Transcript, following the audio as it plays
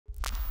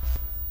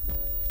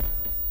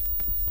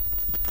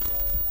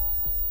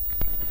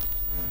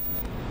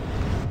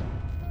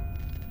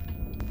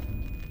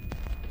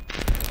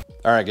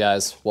All right,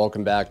 guys,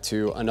 welcome back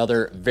to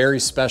another very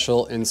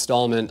special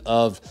installment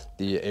of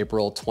the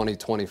April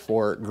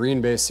 2024 Green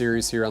Bay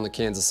series here on the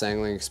Kansas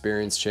Angling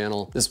Experience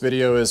channel. This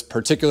video is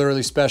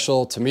particularly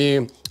special to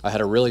me. I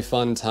had a really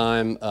fun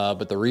time,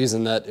 but the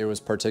reason that it was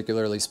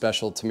particularly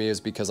special to me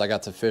is because I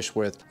got to fish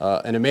with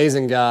an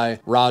amazing guy,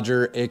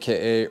 Roger,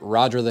 AKA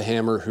Roger the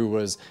Hammer, who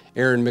was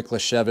Aaron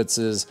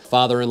Miklashevic's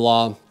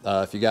father-in-law.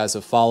 If you guys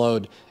have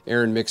followed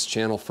Aaron Mick's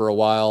channel for a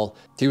while,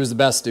 he was the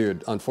best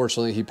dude.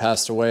 Unfortunately, he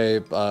passed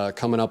away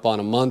coming up on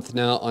a month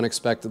now,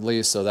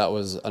 unexpectedly, so that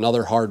was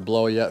another hard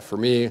blow yet for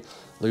me,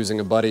 losing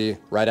a buddy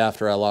right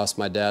after I lost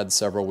my dad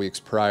several weeks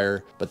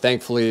prior. But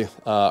thankfully,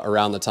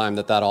 around the time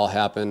that all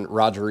happened,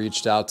 Roger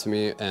reached out to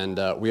me, and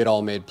we had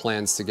all made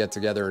plans to get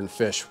together and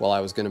fish while I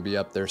was gonna be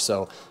up there.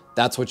 So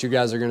that's what you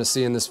guys are gonna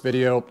see in this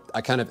video.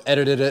 I kind of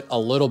edited it a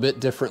little bit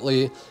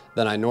differently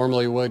than I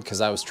normally would,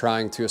 because I was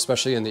trying to,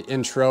 especially in the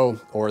intro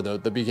or the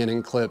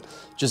beginning clip,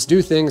 just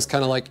do things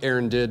kind of like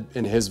Aaron did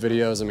in his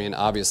videos. I mean,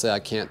 obviously I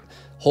can't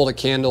hold a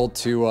candle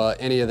to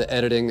any of the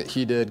editing that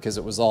he did, because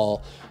it was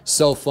all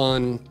so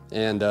fun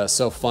and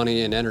so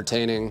funny and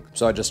entertaining.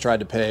 So I just tried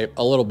to pay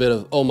a little bit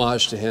of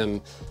homage to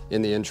him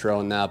in the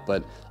intro and that.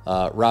 But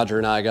Roger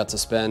and I got to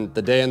spend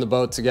the day in the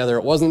boat together.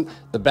 It wasn't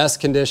the best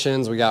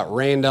conditions. We got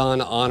rained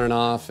on and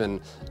off. And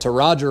to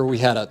Roger, we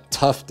had a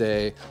tough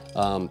day,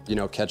 you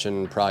know,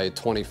 catching probably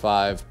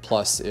 25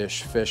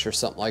 plus-ish fish or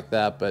something like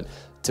that. But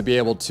to be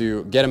able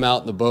to get him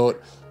out in the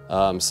boat,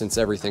 since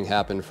everything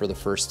happened for the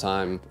first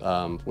time,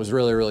 was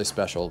really, really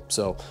special.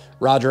 So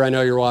Roger, I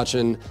know you're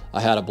watching.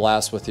 I had a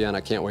blast with you, and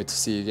I can't wait to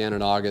see you again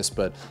in August.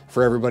 But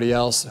for everybody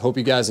else, hope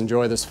you guys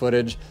enjoy this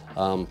footage.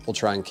 We'll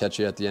try and catch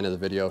you at the end of the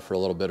video for a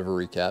little bit of a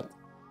recap.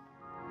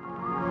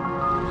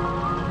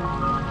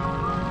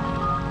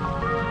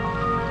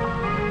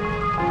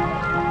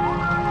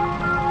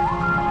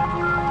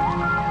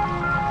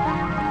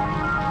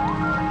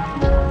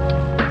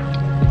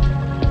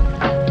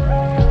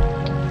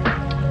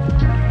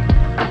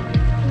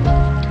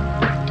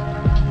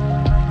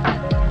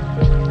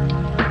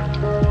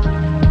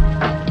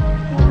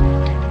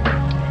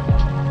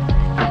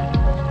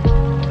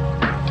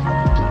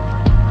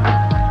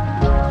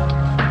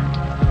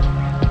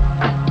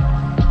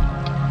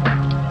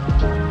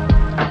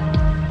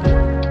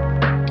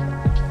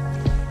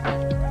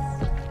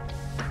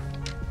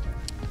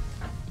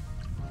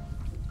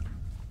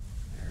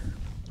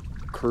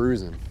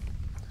 Cruising.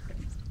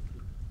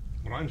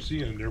 When I'm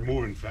seeing, they're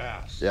moving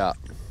fast. Yeah.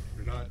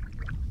 They're not.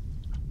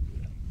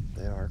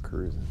 They are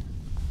cruising.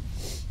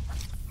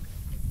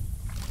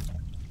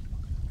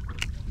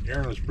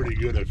 Aaron was pretty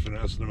good at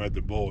finessing them at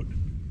the boat.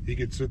 He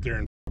could sit there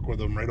and fuck with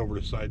them right over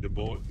the side of the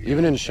boat.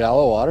 Even in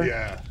shallow water?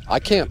 Yeah.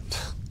 I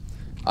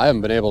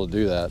haven't been able to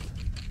do that.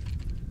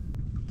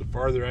 The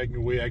farther I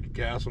can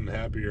cast them, the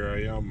happier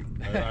I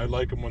am. I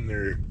like them when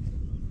they're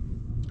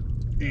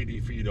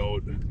 80 feet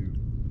out.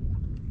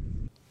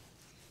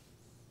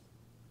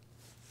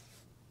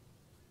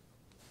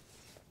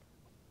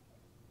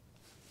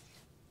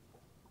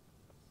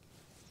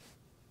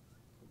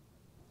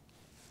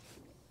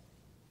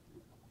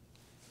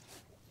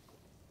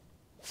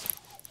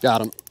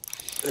 Got him.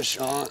 Fish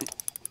on.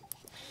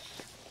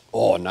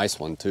 Oh, a nice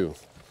one too.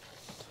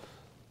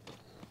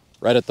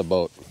 Right at the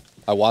boat.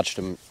 I watched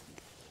him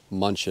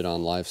munch it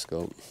on live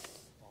scope.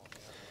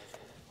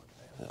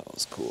 That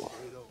was cool.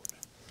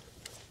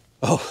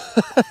 Oh,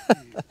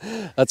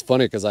 that's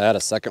funny, because I had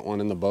a second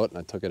one in the boat and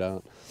I took it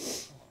out.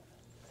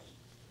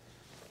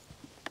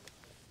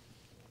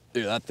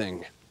 Dude, that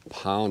thing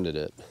pounded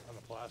it. On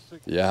the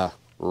plastic? Yeah,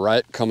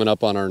 right coming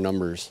up on our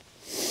numbers.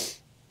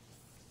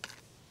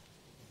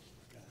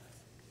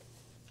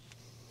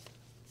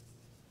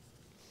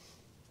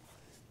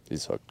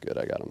 He's hooked good.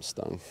 I got him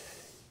stung.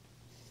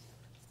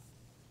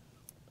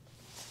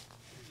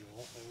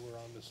 We're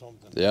on to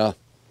something. Yeah.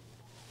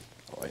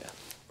 Oh, yeah.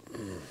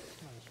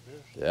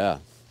 Yeah.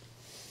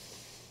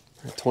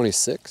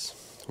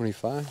 26,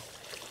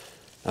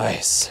 25.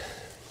 Nice.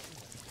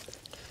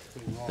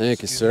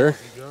 Thank you, sir.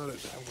 You got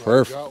it.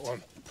 Perfect. Got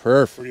one.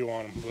 Perfect. Where do you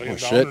want them? Lay Oh, them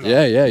down shit. or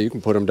Yeah, not? yeah. You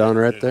can put them down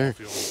right there. I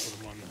feel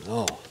like put them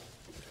on. Oh.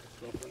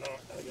 So for now,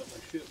 I got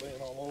my shit laying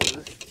all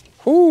over.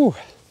 Whew.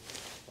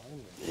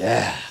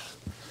 Yeah.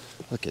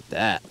 Look at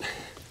that.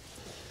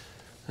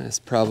 That's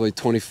probably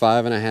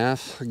 25 and a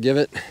half. I'll give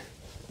it.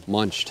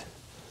 Munched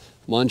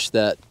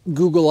that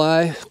Google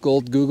Eye,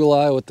 gold Google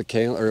Eye with the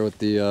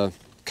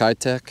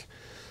Kitech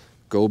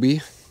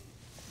Goby.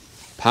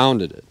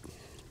 Pounded it.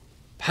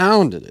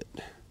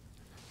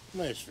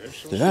 Nice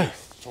fish. Yeah.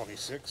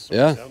 26,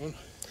 27. Yeah.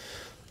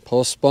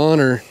 Post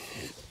spawner.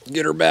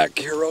 Get her back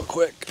here real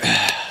quick.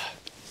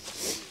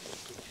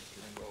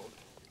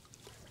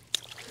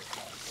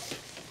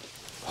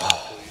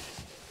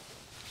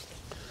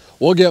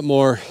 We'll get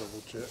more.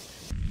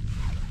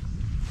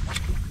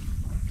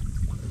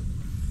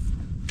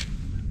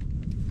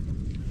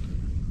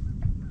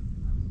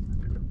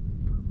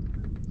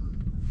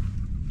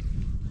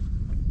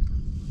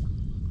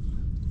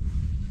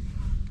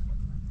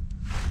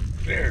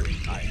 Very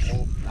nice.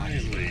 Oh,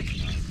 finally.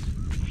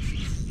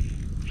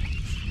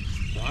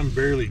 So I'm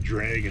barely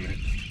dragging it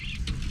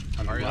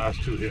on the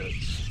last 2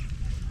 hits.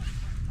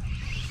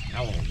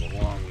 That one was a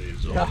long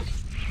ways off.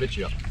 Yeah. Bit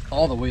you up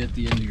all the way at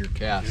the end of your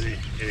cast. It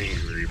ain't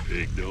very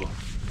big though.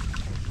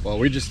 Well,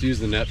 we just use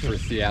the net for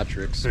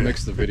theatrics.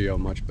 Makes the video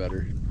much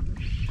better.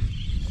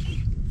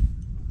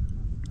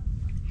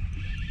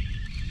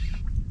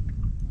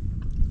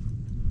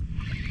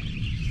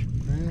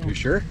 You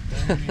sure?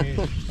 I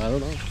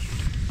don't know.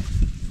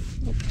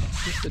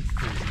 Just a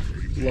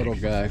little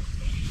guy.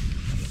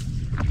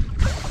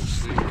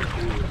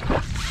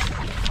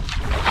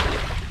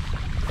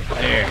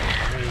 There.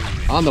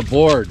 On the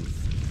board.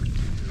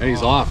 And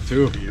he's off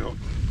too. Yep.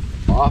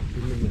 Off.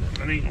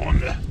 That ain't one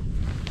to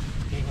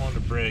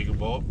brag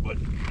about, but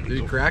did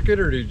he crack it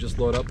or did he just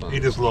load up on it? He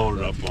just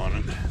loaded up on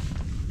it.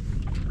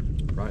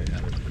 Probably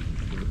had it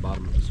in the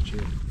bottom of his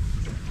chin.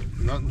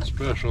 Nothing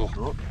special.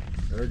 Oh,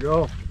 there we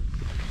go.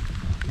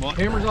 Well,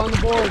 hammer's on the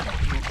board.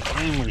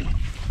 Finally.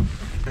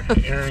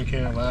 Aaron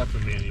can't laugh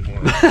at me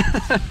anymore.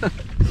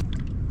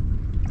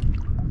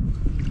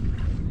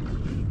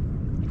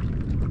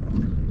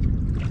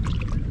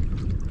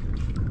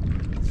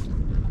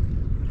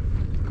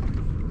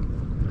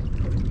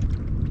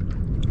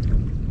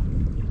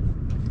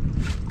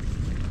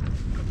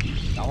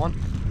 That one?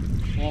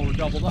 Oh, we're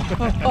doubled up.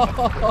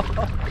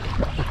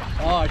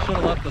 Oh, I should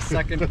have left the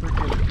second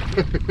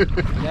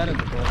freaking net in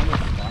the bowl.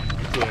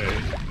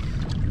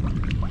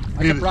 I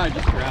could probably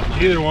just grab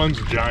mine. Either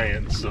one's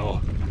giant,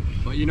 so.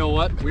 But you know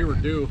what? We were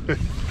due.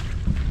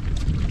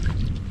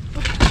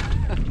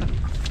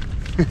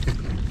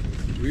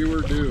 We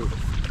were due. You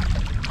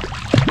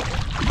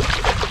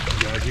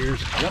got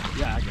yours? Yep,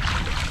 yeah, I got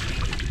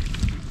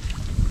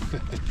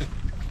it.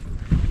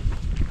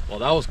 Well,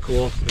 that was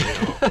cool.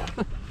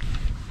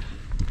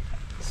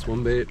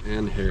 Swim bait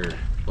and hair,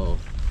 both.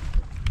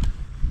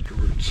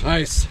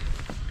 Nice.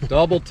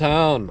 Double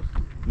town.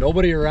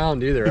 Nobody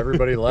around either.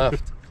 Everybody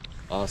left.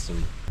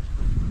 Awesome.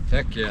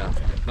 Heck yeah.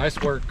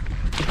 Nice work.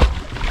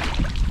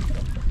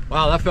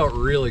 Wow, that felt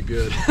really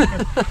good.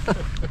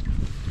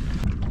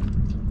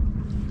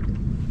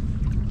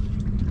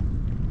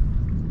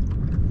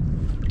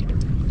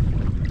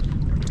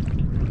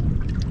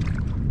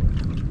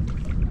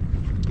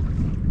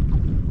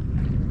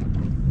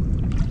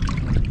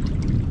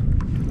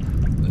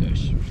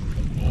 Fish.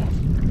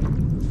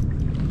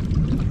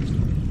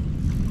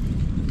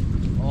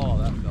 Oh,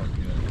 that felt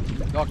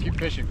good. No, keep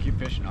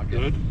fishing, I'll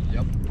get it.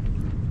 Yep.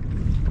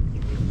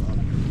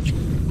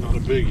 Not a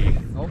biggie.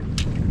 Nope.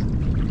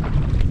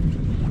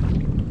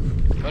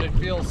 But it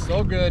feels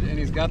so good, and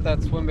he's got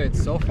that swim bait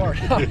so far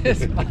down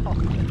his mouth.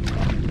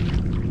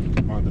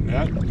 On the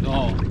net?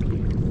 No.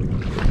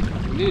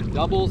 We need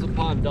doubles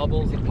upon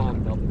doubles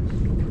upon doubles.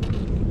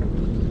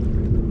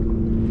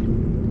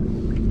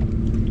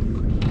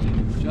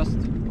 Just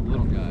a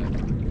little guy.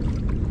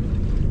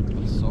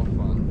 That's so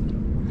fun.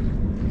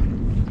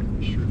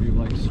 Sure do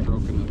like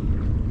stroking a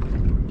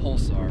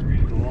pulsar.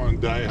 Go on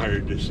Die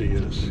Hard to see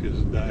us, because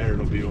Die Hard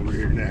will be over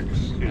here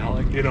next. You know,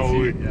 Alec, you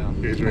know, yeah.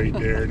 it's right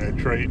there in that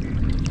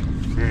Triton.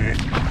 Yeah.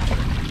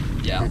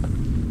 Yo,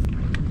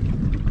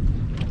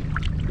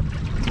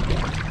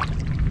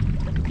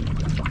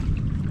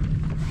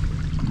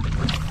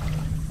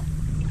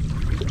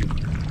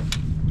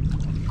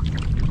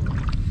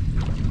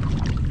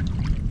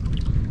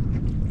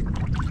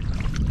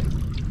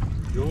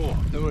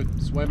 Do it,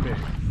 swim bait.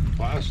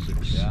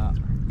 plastics. Yeah.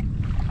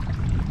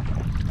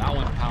 That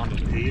one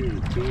pounded it. Hated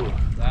it too.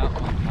 That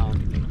one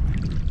pounded it.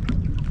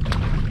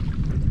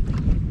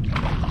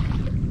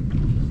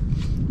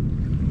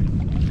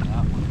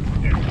 That one.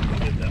 Here,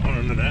 get that one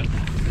in the net.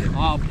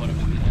 I'll put him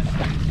in the net.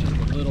 It's just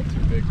a little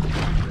too big for me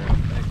to grab.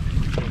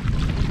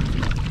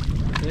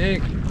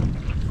 Thank you.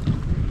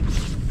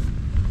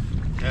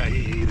 Yeah,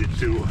 he ate it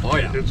too. Oh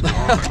yeah. It's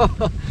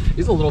gone.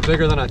 He's a little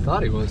bigger than I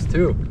thought he was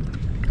too.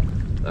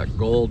 That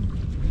gold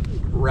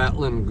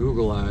rattling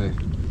Google eye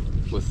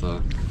with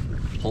a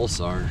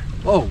pulsar.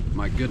 Oh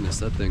my goodness,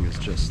 that thing is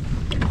just...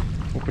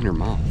 Open your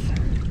mouth.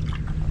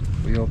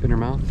 Will you open your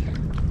mouth?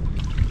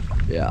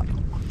 Yeah.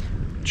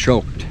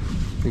 Choked.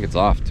 I think it's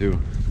off too.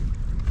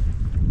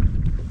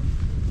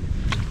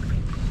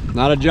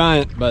 Not a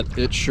giant, but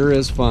it sure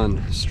is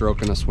fun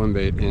stroking a swim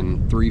bait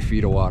in 3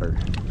 feet of water.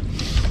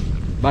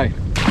 Bye.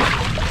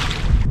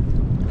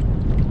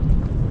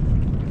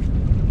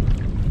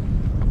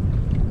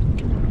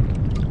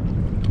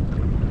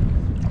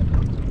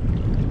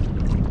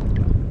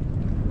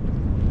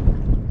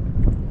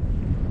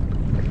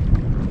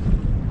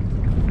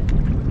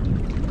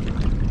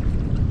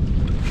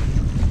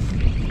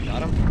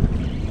 Got him?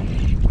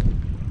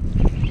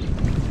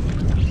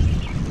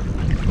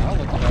 That'll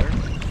look better.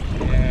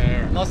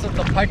 Yeah. Unless it's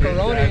a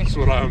picaroni. That's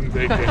what I'm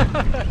thinking.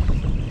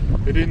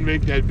 It didn't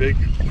make that big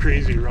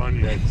crazy run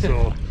yet,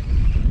 so.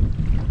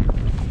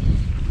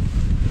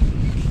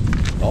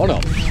 Oh no.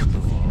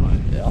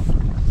 Yeah.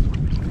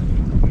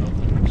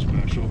 Nothing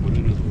special, but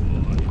it is a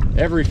walleye.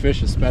 Every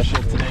fish is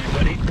special today,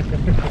 buddy.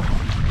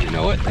 You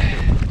know it.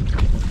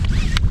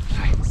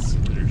 Nice.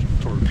 There's a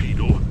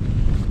torpedo.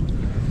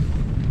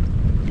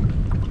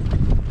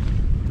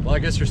 Well, I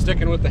guess you're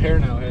sticking with the hair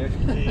now, hey?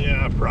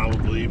 Yeah,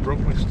 probably.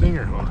 Broke my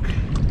stinger hook.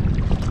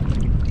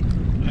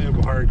 I have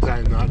a hard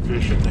time not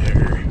fishing the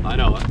hair. I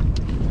know it.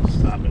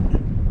 Stop it.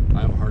 I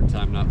have a hard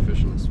time not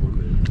fishing the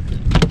swim bait.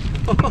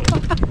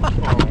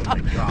 Oh my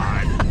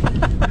god.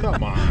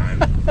 Come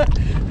on.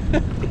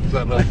 Is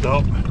that left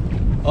up?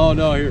 Oh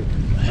no, here.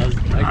 I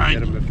can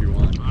get him if you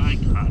want. I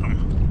got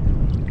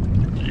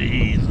him.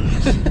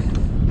 Jesus.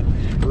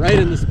 Right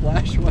in the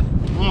splash well.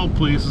 Well,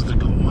 places to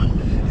go.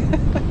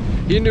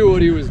 He knew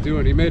what he was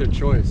doing. He made a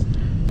choice.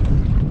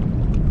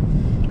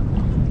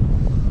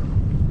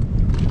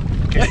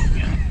 Okay.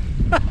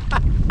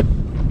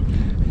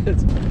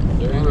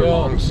 There you go.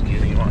 Long,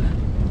 skinny one.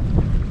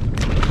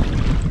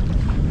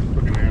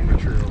 Fucking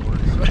amateur over.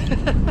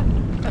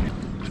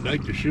 I'd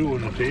like to shoot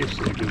when it tastes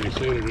it because they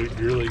say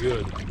they're really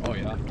good. Oh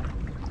yeah.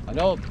 I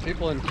know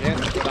people in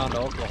Kansas go down to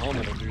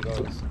Oklahoma to do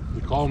those.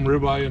 They call them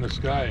ribeye in the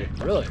sky.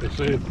 Really? They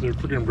say they're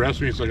freaking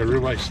breast meat. It's like a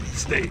ribeye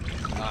steak.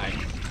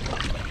 Nice.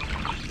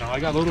 Now I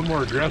got a little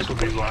more aggressive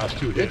these last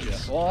two Did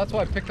hits. you? Well, that's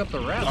why I picked up the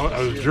wrap. I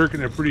was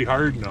jerking it pretty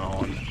hard now.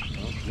 And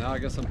Well, now I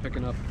guess I'm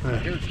picking up.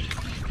 Here.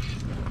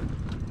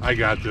 I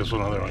got this one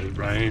otherwise,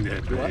 Brian.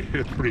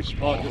 It's pretty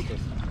small. Oh, just this.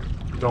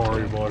 Don't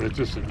worry about it. It's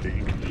just a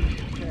dink.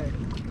 Okay.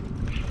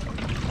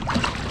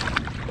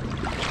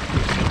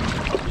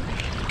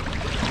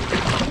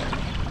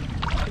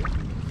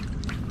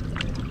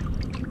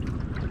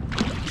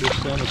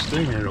 Just on a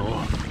stinger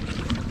though.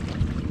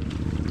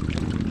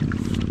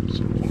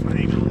 So I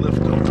need to lift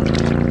him.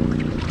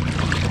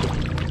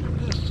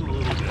 Just a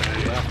little guy.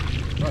 Yeah.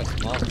 Probably the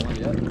smallest one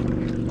yet.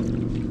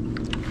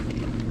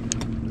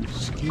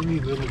 Skinny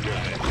little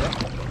guy.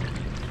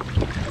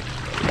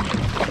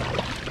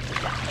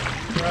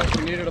 Alright,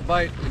 we needed a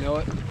bite, you know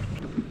it.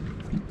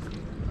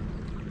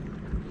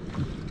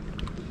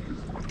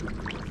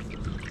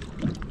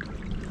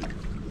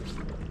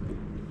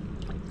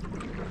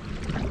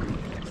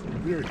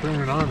 We were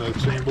turning on that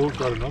same boat,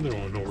 got another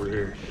one over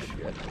here.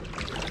 Shit.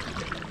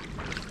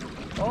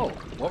 Oh,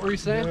 what were you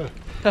saying?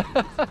 Yeah.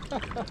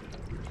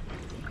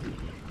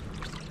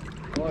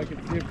 Oh, I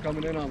can see him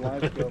coming in on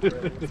live scope. Right?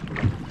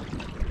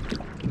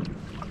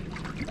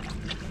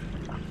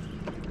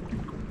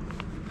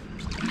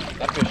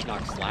 That fish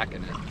knocked slack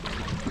in it.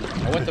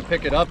 I went to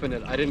pick it up and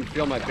I didn't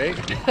feel my bait.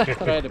 I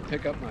had to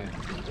pick up my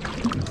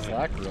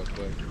slack real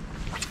quick.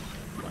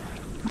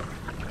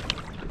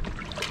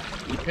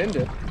 You pinned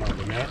it. On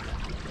the net.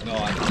 No,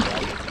 I didn't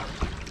grab it.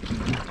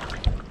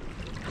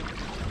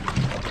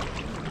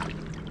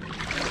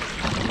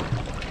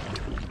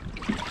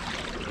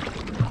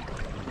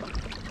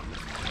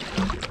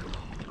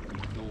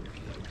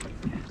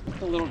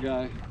 A little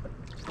guy.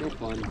 Still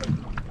fun.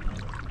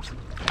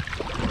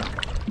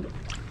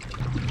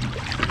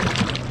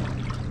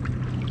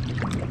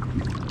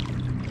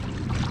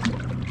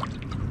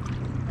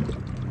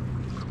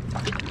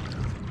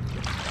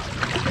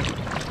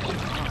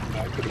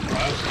 Back to the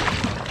plastic.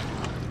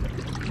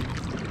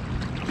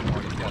 Oh,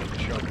 you got a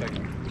choke. I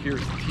can hear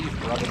his teeth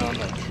rubbing on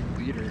the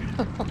leader.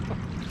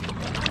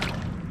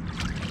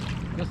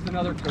 Just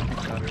another cookie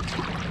cutter.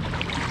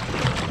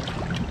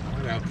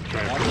 I'd have to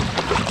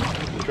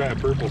try a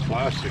purple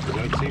plastic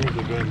because that seems to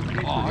have been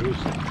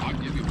reproducing. I'll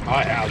give you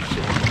I have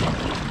some.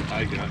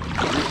 I got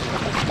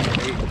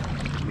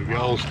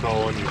Miguel's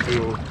calling you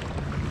too.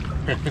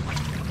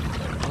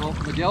 Well,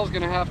 Miguel's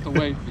gonna have to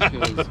wait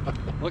because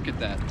look at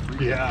that.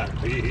 Yeah,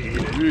 he ate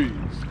it. Jeez.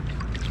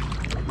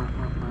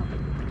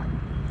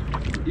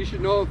 You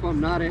should know if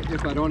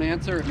I don't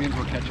answer, it means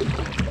we're catching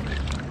fish.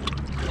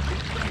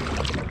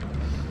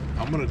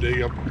 I'm gonna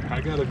dig up. I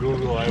got a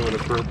Google Eye with a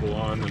purple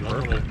on, and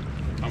I'm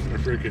gonna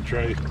freaking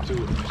try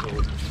too. So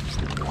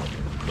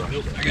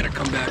I gotta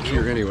come back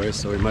here anyway,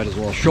 so we might as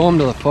well show them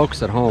to the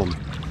folks at home.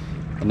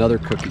 Another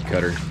cookie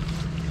cutter.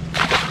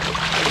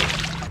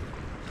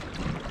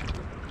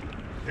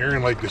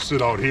 Aaron liked to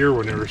sit out here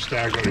when they were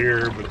stacked out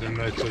here, but then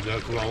that's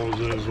what always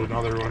is.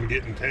 Another one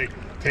getting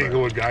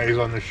tangled with guys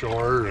on the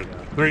shore, and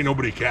there ain't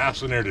nobody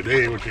casting there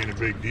today, which ain't a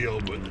big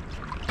deal. But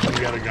we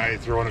got a guy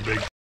throwing a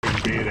big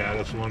bait at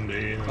us one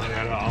day, and I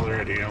had to holler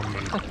at him.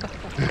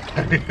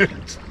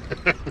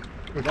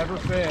 And Never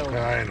fails.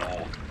 I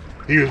know.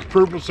 He was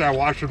purposely. I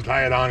watched him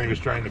tie it on. He was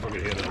trying to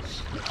fucking hit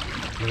us.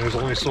 And it was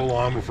only so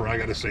long before I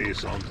got to say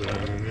something,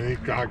 and then he's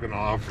cocking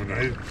off, and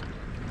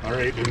all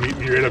right, then meet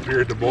me right up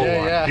here at the boat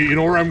launch. Yeah. You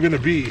know where I'm going to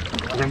be.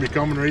 We're going to be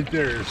coming right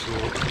there. So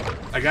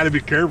I got to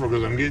be careful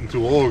because I'm getting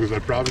too old because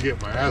I'd probably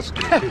get my ass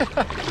kicked.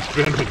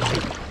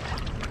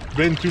 It's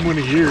been too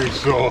many years,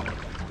 so.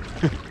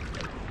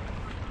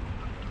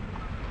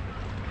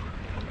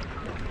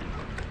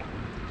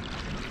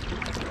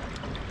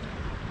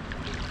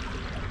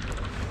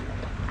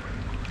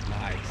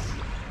 Nice.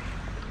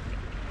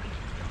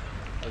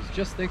 I was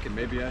just thinking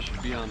maybe I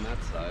should be on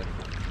that side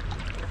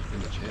in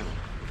the channel.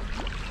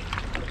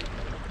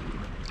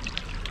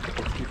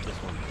 Let's keep this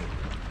one.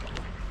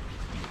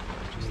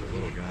 Just a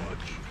little guy.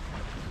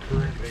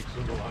 Current makes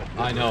them a lot different.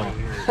 I know.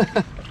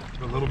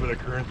 The little bit of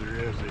current there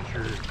is, they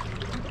sure.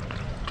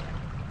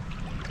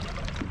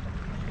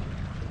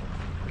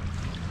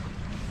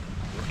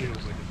 feels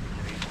like it's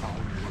an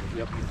 8-pounder.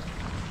 Yep.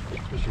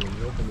 Especially when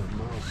you open the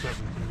mouth.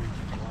 17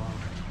 inches long.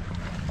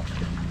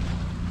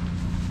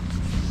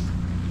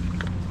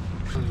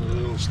 It's a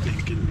little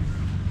stinking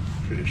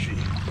fishy.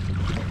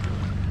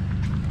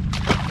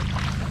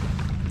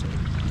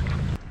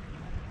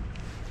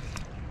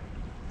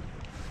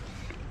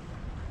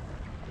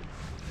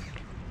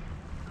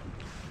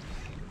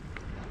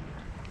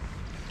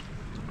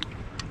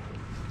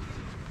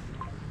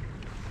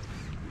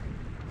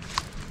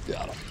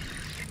 Got him.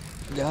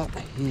 Got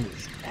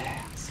his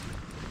ass.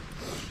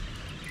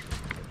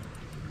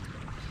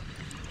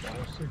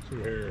 5, 6 or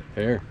hair.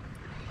 Hair.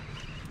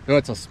 No,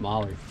 it's a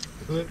smallie.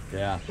 Is it?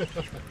 Yeah.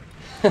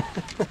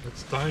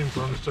 It's time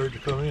for them to start to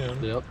come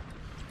in. Yep.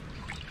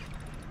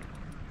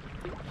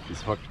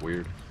 He's hooked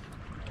weird.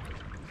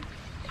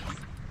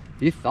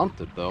 He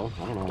thumped it though.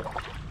 I don't know.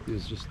 He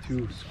was just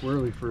too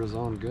squirrely for his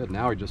own good.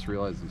 Now he just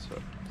realized he's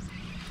hooked.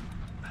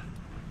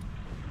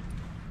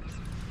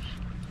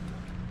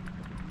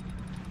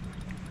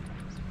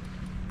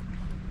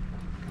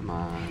 Come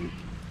on.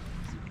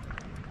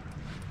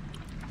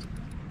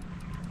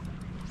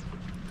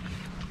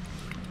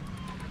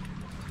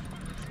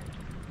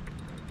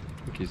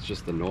 I think he's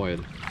just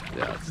annoyed.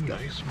 Yeah, It's a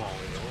nice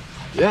smallie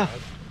though. Yeah.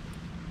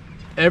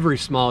 Every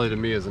smallie to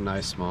me is a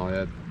nice smallie.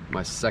 That's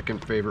my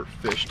second favorite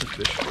fish to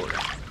fish for.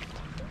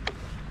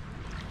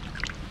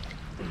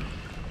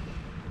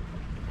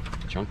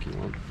 Chunky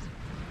one.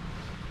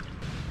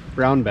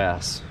 Brown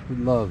bass. We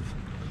love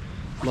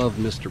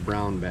Mr.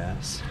 Brown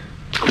Bass.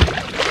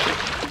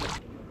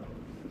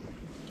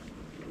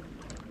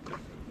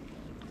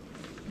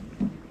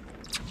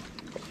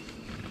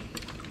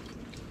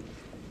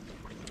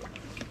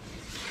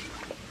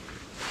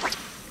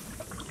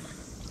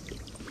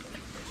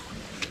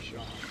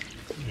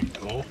 There you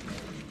go.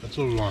 That's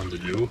what we wanted to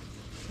do.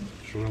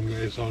 Show them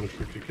guys how to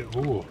freaking get.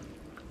 Oh,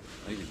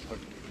 I think he took.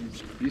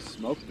 He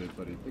smoked it,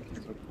 but I think he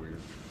took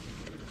weird.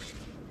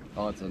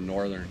 Oh, it's a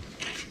northern.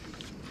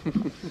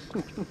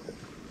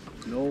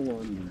 No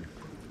wonder.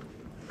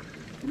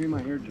 Give me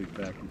my hair jig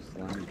back, you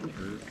slimy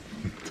turd.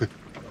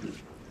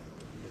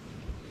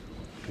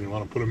 you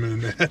want to put them in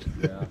the net?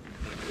 Yeah.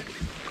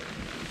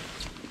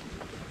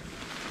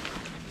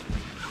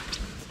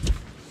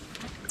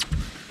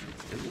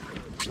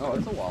 Oh,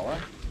 it's a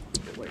walleye.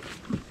 Wait.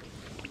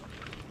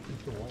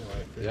 It's a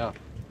walleye. Yeah.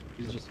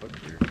 He's just hooked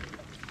here.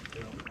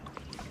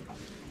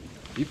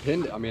 He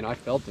pinned it. I mean, I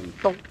felt him.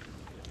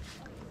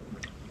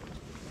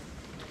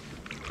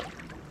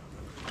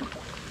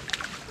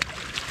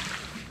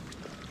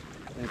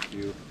 Thank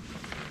you.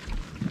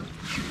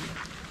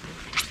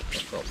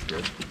 That felt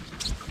good.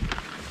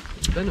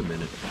 It's been a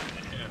minute.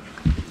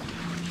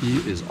 He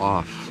is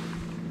off.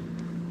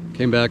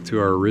 Came back to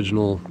our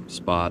original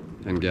spot,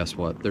 and guess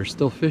what? There's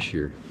still fish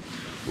here.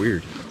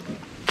 Weird.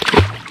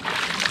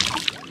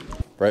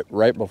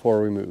 Right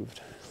before we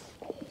moved.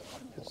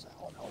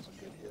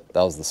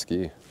 That was the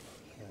ski. Yeah.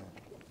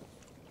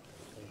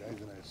 The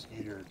guys and I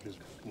skied here because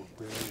we're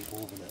barely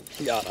moving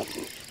it. Got him.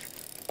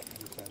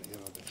 Just had to hit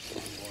on the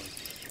same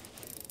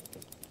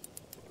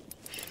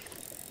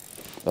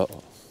one.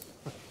 Uh-oh.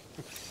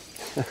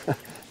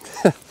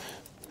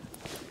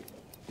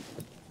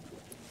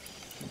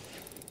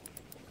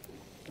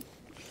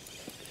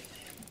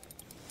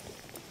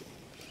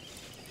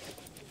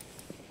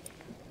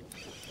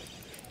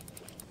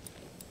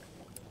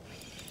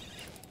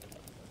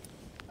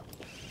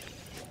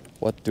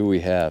 What do we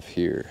have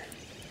here?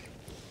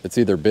 It's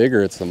either big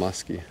or it's the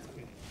muskie.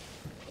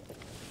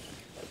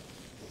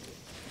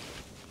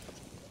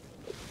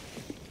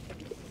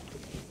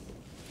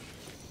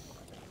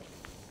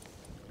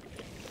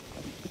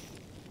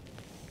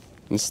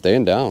 He's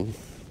staying down.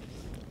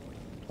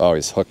 Oh,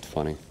 he's hooked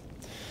funny.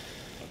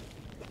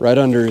 Right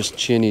under his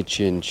chinny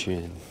chin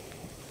chin.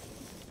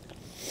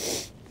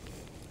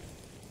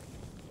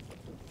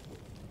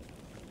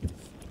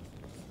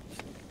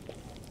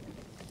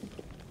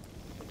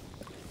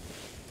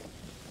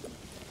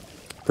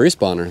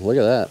 Pre-spawner, look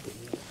at that.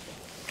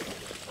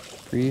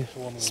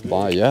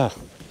 Pre-spawn, yeah.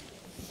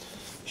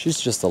 She's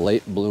just a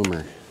late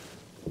bloomer.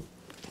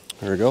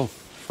 There we go.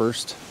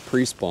 First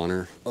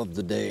pre-spawner of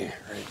the day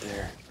right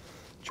there.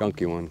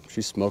 Chunky one.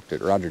 She smoked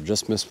it. Roger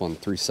just missed one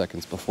 3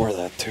 seconds before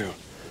that too.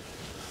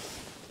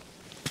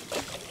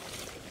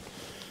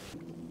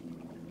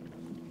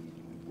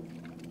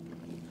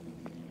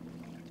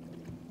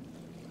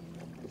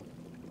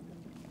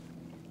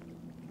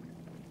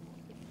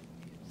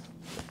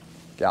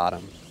 Got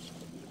him.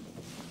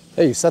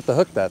 Hey, you set the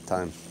hook that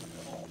time.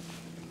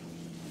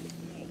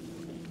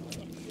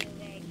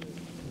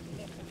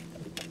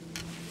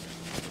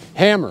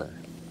 Hammer.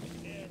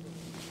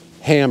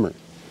 Hammer.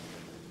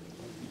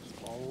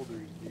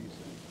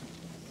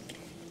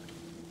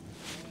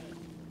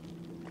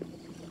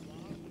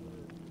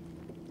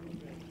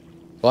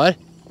 What?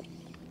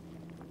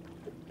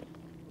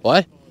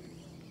 What?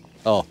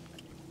 Oh.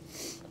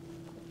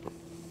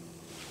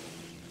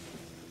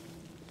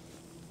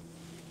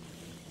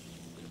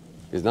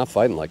 He's not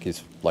fighting like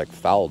he's like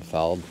fouled.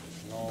 No,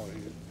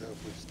 he's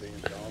definitely staying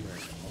down there.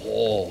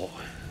 Oh,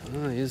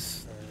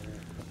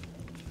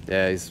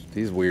 Yeah,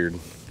 he's weird.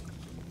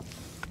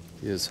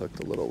 He is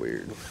hooked a little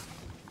weird.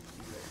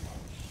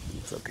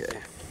 It's okay.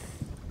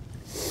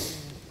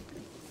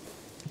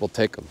 We'll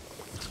take him.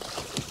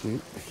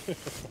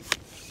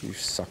 You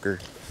sucker.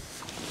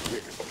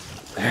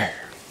 There.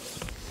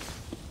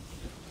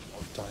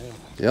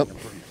 Yep.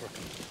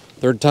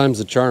 Third time's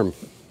the charm.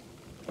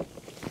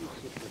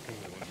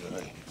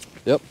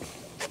 Yep.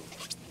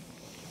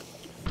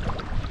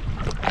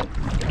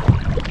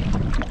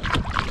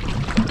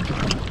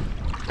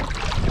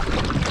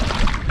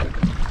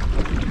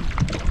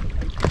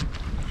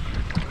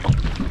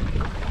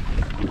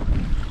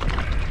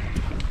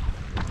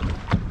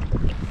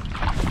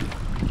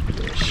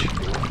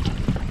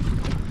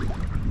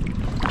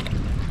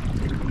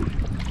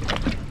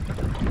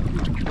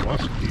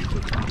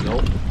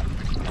 Nope.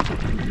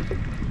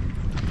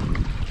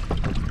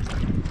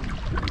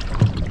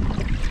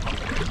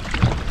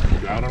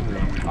 Got him.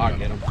 I'll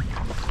get him.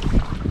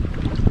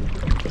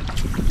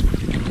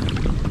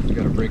 You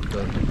gotta break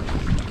the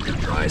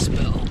dry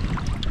spell.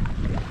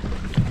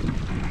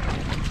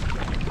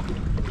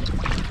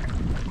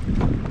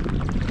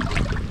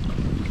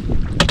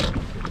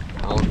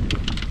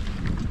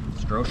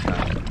 Stroke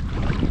shot.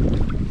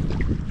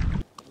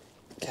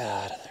 Get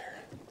out of there.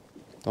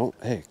 Don't,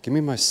 hey, give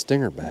me my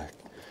stinger back.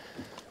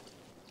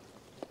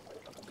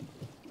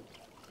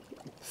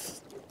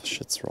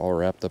 Shit's all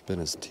wrapped up in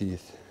his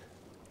teeth.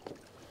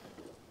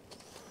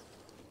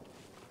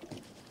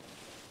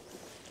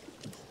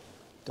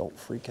 Don't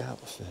freak out,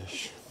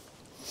 fish.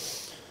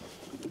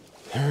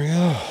 There we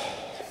go.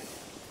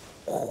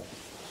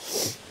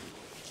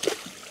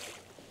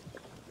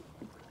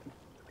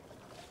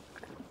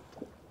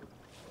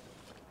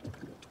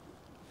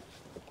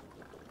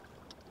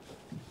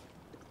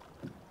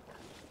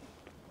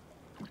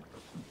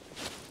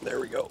 There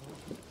we go.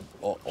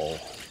 Uh-oh.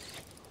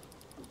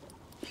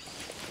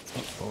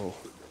 Uh-oh.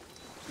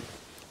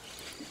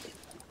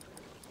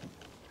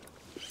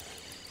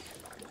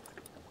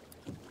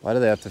 Why do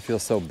they have to feel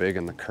so big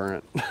in the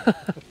current?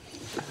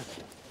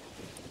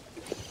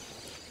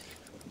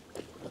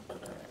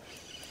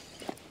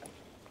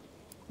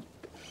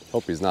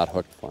 Hope he's not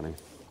hooked funny.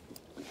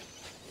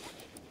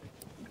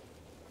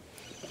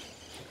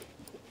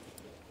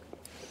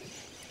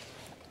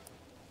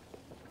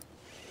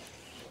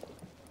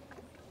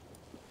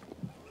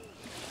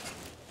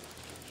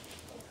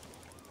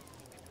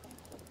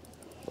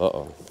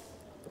 Uh-oh.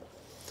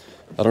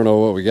 I don't know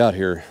what we got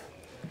here.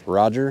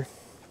 Roger?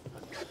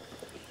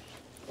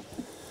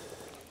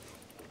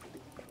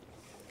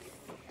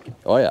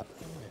 Oh yeah.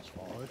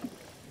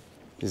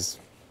 He's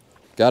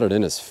got it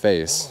in his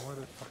face.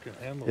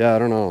 Yeah, I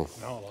don't know.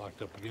 Now it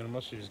locked up again.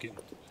 Unless he's getting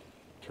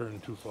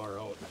turned too far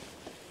out.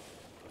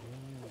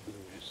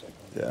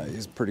 Yeah,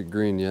 he's pretty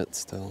green yet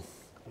still.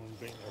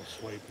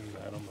 Swiping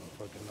at him and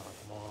fucking knock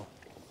him off.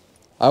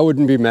 I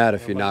wouldn't be mad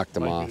if he knocked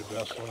him off. Might be the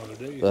best one of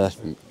the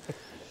day.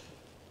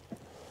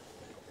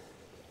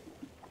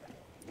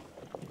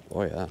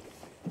 Oh yeah.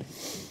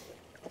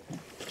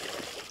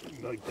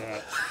 Like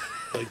that.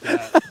 Like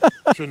that.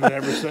 Shouldn't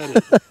have ever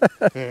said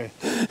it.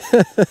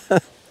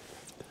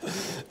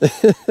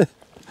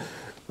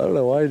 I don't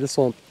know why he just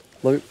won't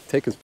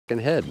take his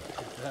fucking head.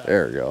 Yeah,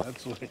 there we go.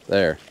 That's like...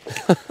 There.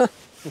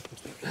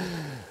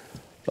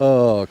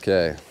 Oh,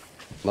 okay.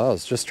 Well, I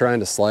was just trying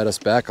to slide us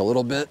back a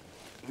little bit.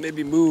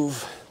 Maybe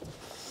move.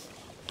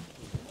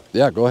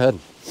 Yeah, go ahead.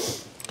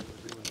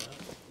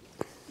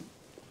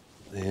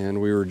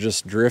 And we were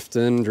just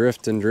drifting,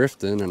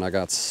 and I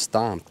got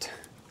stomped.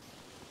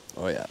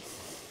 Oh yeah.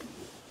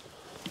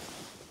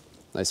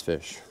 Nice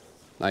fish.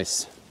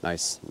 Nice,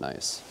 nice,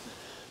 nice.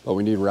 But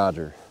we need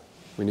Roger.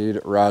 We need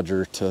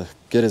Roger to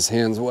get his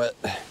hands wet.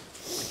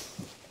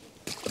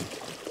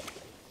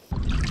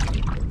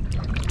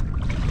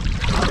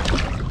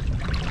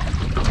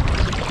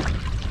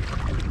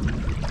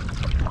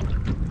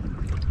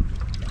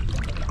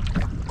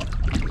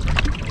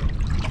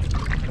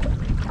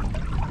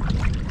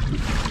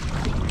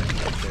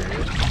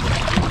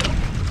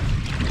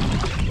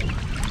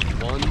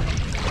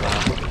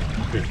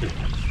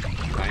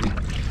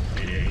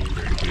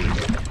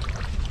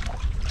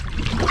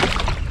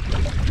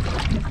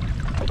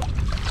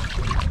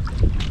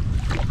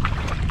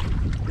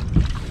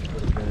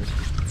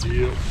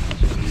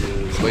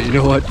 But you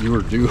know what? You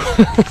were due.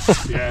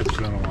 Yeah, it's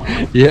been a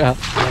while. Yeah.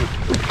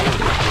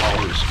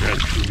 Always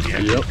stretched through the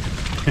end. Yep.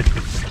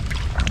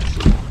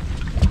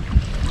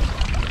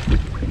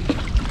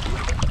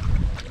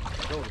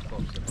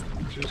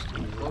 Just a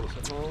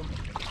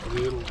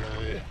little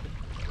guy.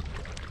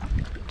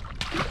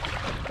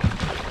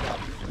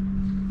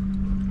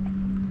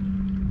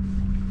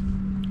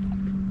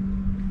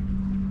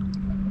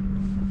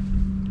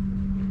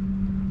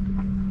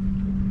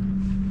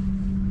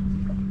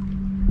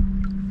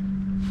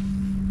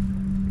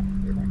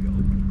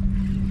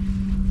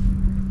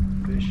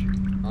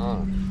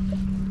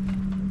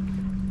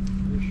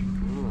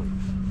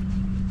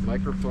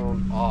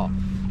 Microphone off.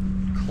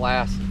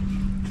 Classic.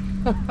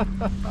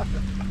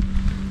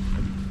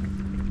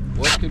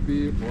 What could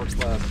be more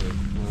classic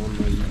on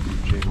my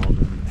YouTube channel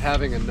than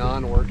having a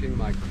non-working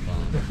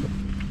microphone.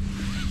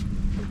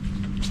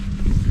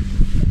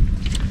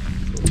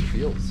 That's what it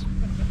feels.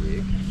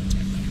 Big.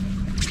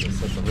 I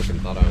set the hook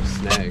and thought I was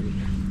snagged.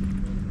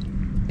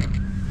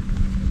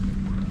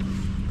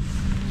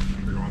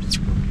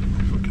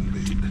 Fucking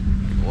bait.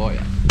 Oh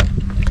yeah.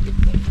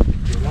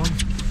 Get one.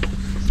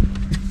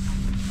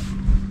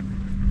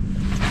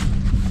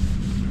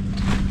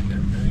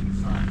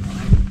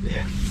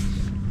 Yeah.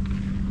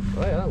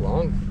 Oh yeah,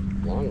 long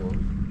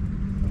one.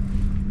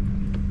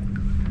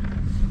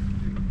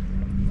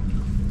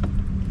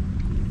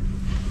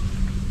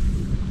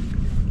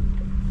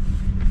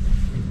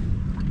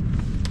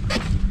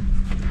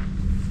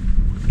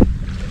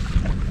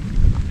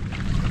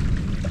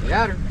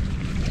 Got her.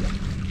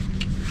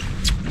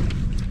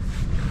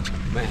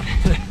 Man,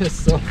 it's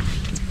so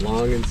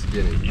long and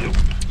skinny. Yep.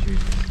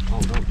 Jesus.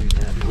 Oh, don't do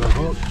that.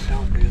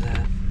 Don't do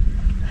that.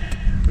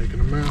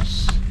 Making a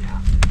mess.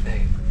 Yeah.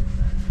 Hey.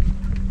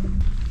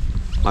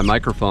 My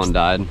microphone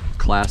died.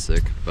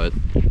 Classic, but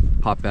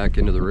popped back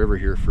into the river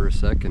here for a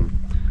second.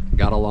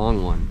 Got a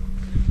long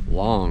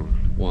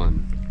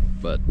one,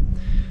 but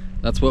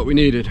that's what we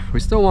needed.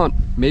 We still want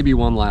maybe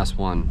one last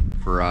one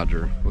for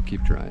Roger. We'll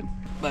keep trying.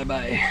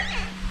 Bye-bye.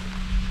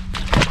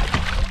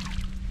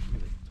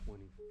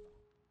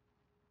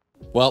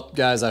 Well,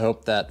 guys, I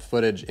hope that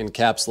footage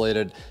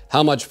encapsulated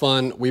how much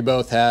fun we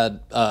both had,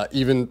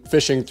 even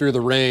fishing through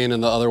the rain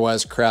and the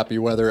otherwise crappy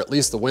weather. At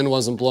least the wind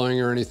wasn't blowing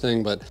or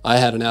anything, but I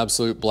had an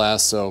absolute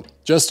blast. So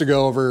just to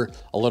go over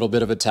a little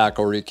bit of a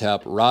tackle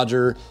recap,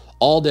 Roger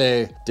all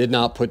day did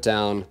not put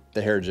down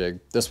the hair jig.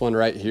 This one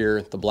right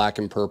here, the black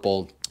and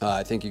purple.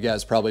 I think you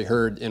guys probably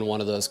heard in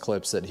one of those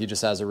clips that he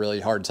just has a really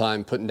hard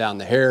time putting down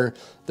the hair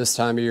this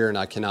time of year, and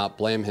I cannot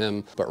blame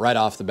him. But right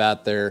off the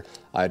bat there,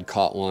 I had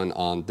caught one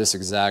on this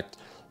exact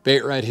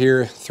bait right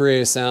here,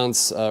 3/8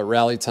 ounce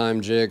rally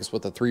time jigs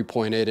with a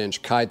 3.8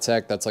 inch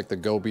Kitech. That's like the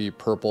Gobi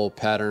purple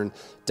pattern.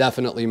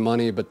 Definitely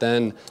money, but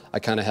then I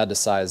kind of had to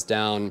size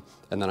down,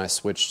 and then I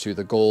switched to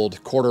the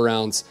gold 1/4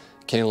 ounce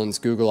Kalen's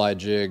Google Eye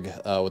jig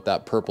with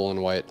that purple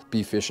and white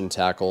Be Fish and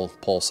Tackle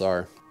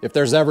Pulsar. If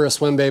there's ever a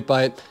swim bait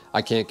bite,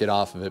 I can't get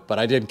off of it, but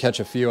I did catch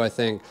a few, I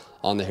think,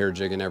 on the hair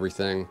jig and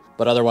everything.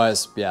 But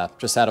otherwise, yeah,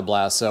 just had a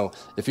blast. So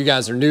if you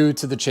guys are new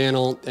to the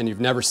channel and you've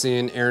never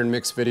seen Aaron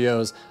Mix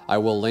videos, I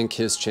will link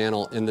his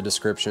channel in the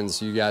description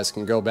so you guys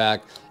can go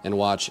back and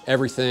watch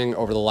everything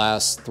over the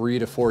last 3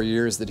 to 4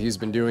 years that he's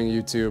been doing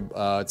YouTube.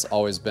 It's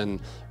always been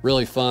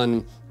really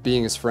fun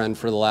being his friend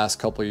for the last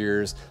couple of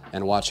years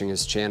and watching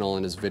his channel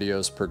and his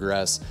videos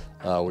progress,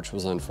 which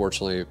was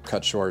unfortunately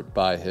cut short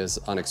by his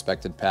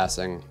unexpected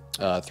passing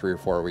 3 or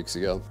 4 weeks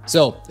ago.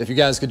 So if you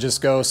guys could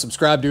just go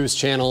subscribe to his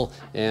channel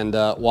and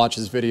watch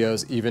his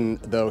videos,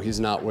 even though he's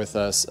not with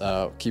us,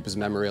 keep his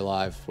memory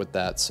alive with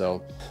that.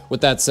 So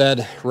with that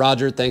said,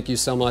 Roger, thank you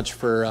so much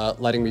for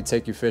letting me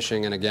take you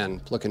fishing. And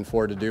again, looking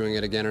forward to doing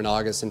it again in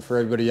August. And for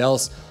everybody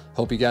else,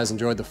 hope you guys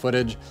enjoyed the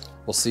footage.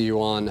 We'll see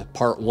you on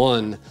part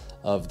 1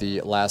 of the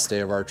last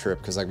day of our trip,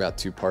 because I've got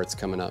 2 parts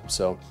coming up.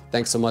 So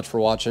thanks so much for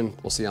watching.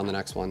 We'll see you on the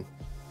next one.